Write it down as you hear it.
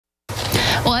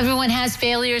Well, everyone has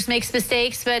failures, makes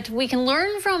mistakes, but we can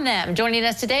learn from them. Joining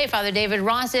us today, Father David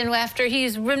Rawson, after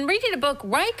he's been reading a book,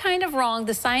 Right Kind of Wrong,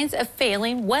 The Science of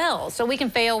Failing Well. So we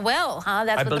can fail well, huh?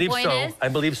 That's what the point is? I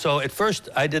believe so. At first,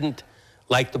 I didn't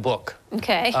like the book.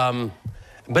 Okay.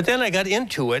 But then I got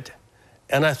into it,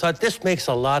 and I thought, this makes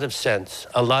a lot of sense,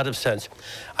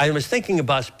 I was thinking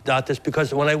about this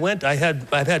because when I went, I've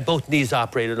had both knees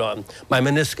operated on, my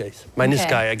menisci,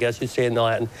 I guess you'd say in the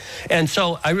Latin. And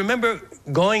so I remember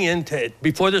going into it,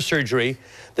 before the surgery,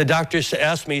 the doctor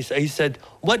asked me, he said,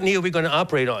 what knee are we going to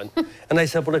operate on? And I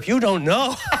said, well, if you don't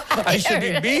know, I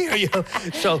shouldn't be here. You know?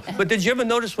 So, but did you ever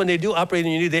notice when they do operate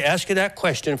on your knee, they ask you that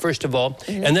question, first of all,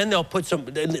 and then they'll put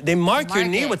they mark your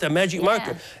knee with a magic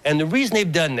marker. And the reason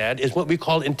they've done that is what we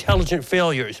call intelligent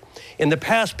failures. In the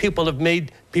past, people have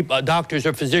made, doctors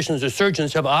or physicians or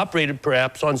surgeons have operated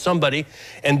perhaps on somebody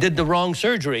and did the wrong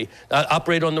surgery,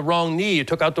 operate on the wrong knee, you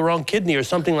took out the wrong kidney or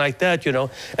something like that, you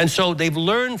know. And so they've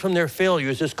learned from their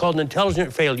failures. It's called an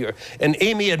intelligent failure. And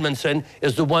Amy Edmondson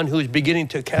is the one who's beginning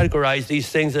to categorize these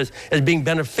things as being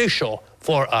beneficial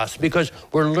for us because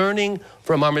we're learning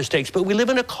from our mistakes. But we live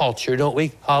in a culture, don't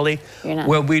we, Holly,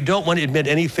 where we don't want to admit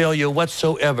any failure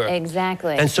whatsoever.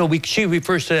 Exactly. And so she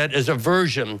refers to that as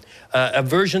aversion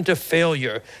to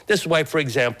failure. This is why, for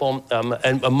example,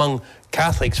 and among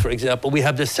Catholics, for example, we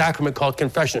have this sacrament called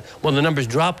confession. Well, the numbers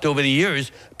dropped over the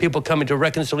years. People come into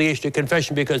reconciliation or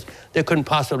confession because they couldn't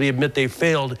possibly admit they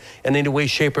failed in any way,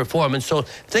 shape, or form. And so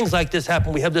things like this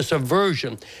happen. We have this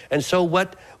aversion. And so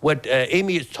what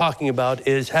Amy is talking about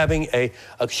is having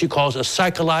she calls a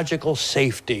psychological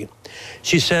safety.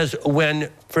 She says when,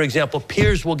 for example,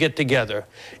 peers will get together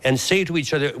and say to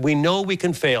each other, we know we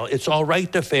can fail. It's all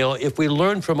right to fail if we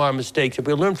learn from our mistakes, if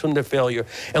we learn from the failure,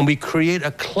 and we create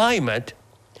a climate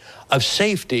of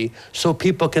safety so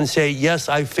people can say, yes,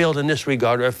 I failed in this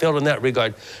regard or I failed in that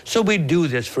regard. So we do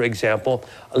this, for example,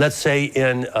 let's say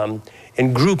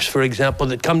in groups, for example,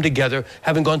 that come together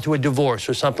having gone through a divorce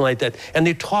or something like that, and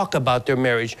they talk about their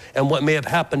marriage and what may have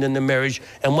happened in the marriage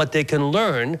and what they can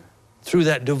learn through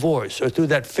that divorce or through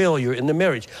that failure in the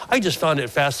marriage. I just found it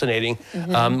fascinating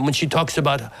when she talks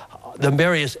about the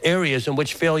various areas in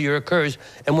which failure occurs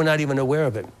and we're not even aware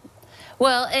of it.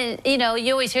 Well, and, you know,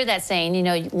 you always hear that saying, you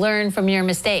know, learn from your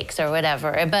mistakes or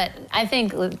whatever. But I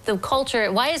think the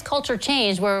culture, why has culture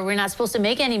changed where we're not supposed to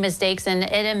make any mistakes and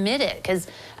admit it? Because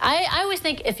I always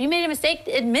think if you made a mistake,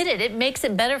 admit it. It makes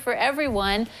it better for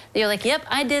everyone. You're like, yep,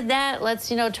 I did that. Let's,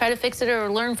 you know, try to fix it or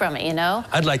learn from it, you know?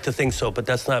 I'd like to think so, but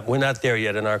that's not, we're not there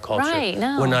yet in our culture. Right,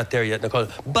 no. We're not there yet in the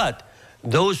culture. But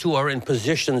those who are in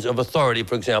positions of authority,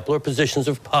 for example, or positions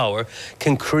of power,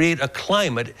 can create a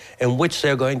climate in which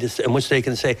they're going to, in which they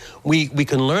can say, we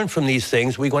can learn from these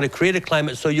things. We want to create a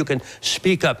climate so you can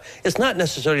speak up. It's not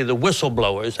necessarily the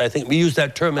whistleblowers. I think we use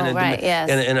that term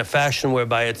in a fashion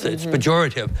whereby it's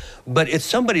pejorative. But it's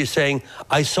somebody saying,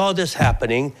 I saw this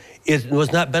happening. It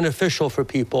was not beneficial for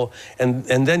people. And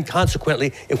then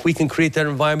consequently, if we can create that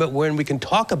environment wherein we can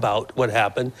talk about what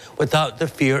happened without the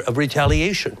fear of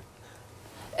retaliation.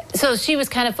 So she was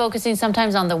kind of focusing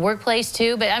sometimes on the workplace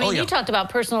too, but I mean, you talked about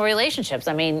personal relationships.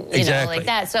 I mean, you know, like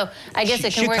that. So I guess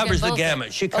it can work in both. She covers the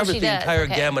gamut. She covers the entire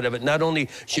gamut of it. Not only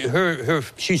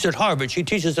she's at Harvard. She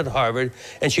teaches at Harvard,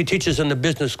 and she teaches in the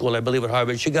business school, I believe, at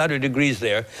Harvard. She got her degrees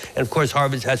there, and of course,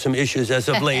 Harvard's had some issues as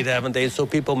of late, haven't they? So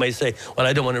people may say, well,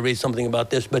 I don't want to read something about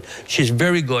this, but she's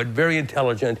very good, very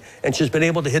intelligent, and she's been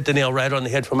able to hit the nail right on the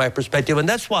head from my perspective, and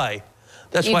that's why.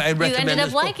 That's why I'd recommend this book. You ended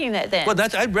up liking that then. Well,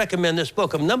 I'd recommend this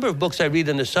book. A number of books I read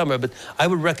in the summer, but I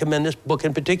would recommend this book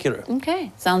in particular.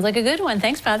 Okay, sounds like a good one.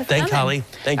 Thanks, Father, for coming. Thanks, Holly.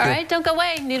 Thank you. All right, don't go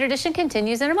away. New Tradition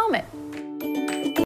continues in a moment.